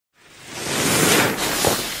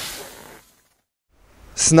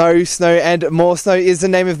Snow, snow and more snow is the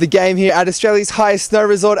name of the game here at Australia's highest snow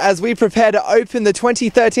resort as we prepare to open the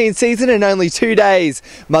 2013 season in only 2 days.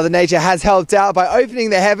 Mother Nature has helped out by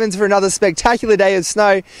opening the heavens for another spectacular day of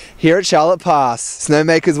snow here at Charlotte Pass.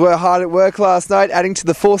 Snowmakers were hard at work last night, adding to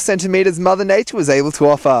the 4 centimetres Mother Nature was able to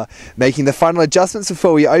offer, making the final adjustments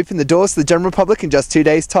before we open the doors to the general public in just 2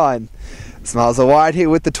 days' time. Smiles are wide here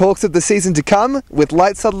with the talks of the season to come, with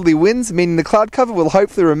light southerly winds meaning the cloud cover will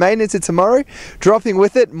hopefully remain into tomorrow, dropping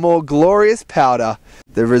with it more glorious powder.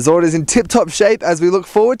 The resort is in tip-top shape as we look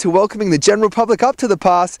forward to welcoming the general public up to the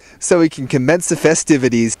pass so we can commence the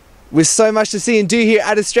festivities. With so much to see and do here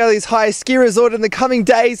at Australia's highest ski resort in the coming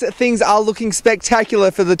days, things are looking spectacular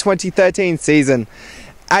for the 2013 season.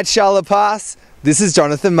 At Charlotte Pass, this is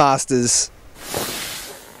Jonathan Masters.